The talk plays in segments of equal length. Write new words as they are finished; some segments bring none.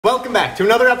welcome back to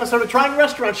another episode of Trying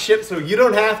Restaurant Shit So You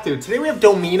Don't Have To. Today we have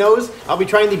Domino's. I'll be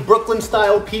trying the Brooklyn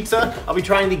style pizza. I'll be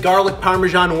trying the garlic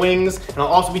parmesan wings. And I'll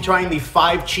also be trying the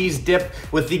 5 cheese dip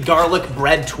with the garlic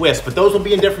bread twist. But those will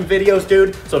be in different videos,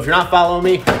 dude. So if you're not following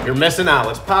me, you're missing out.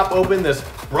 Let's pop open this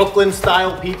Brooklyn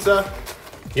style pizza.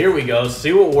 Here we go,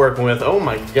 see what we're working with. Oh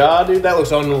my God, dude, that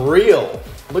looks unreal.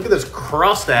 Look at this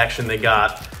crust action they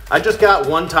got. I just got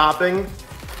one topping.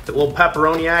 A little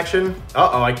pepperoni action.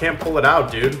 Uh-oh, I can't pull it out,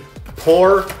 dude.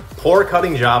 Poor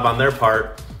cutting job on their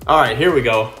part. All right, here we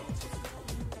go.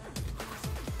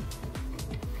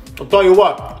 I'll tell you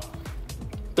what,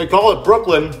 they call it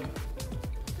Brooklyn,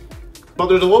 but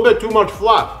there's a little bit too much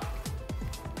fluff.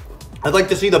 I'd like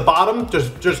to see the bottom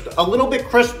just a little bit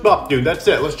crisped up, dude. That's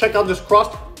it. Let's check out this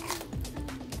crust.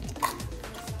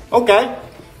 Okay,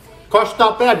 crust's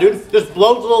not bad, dude. Just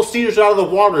blows the little Caesars out of the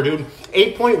water, dude.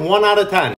 8.1 out of 10.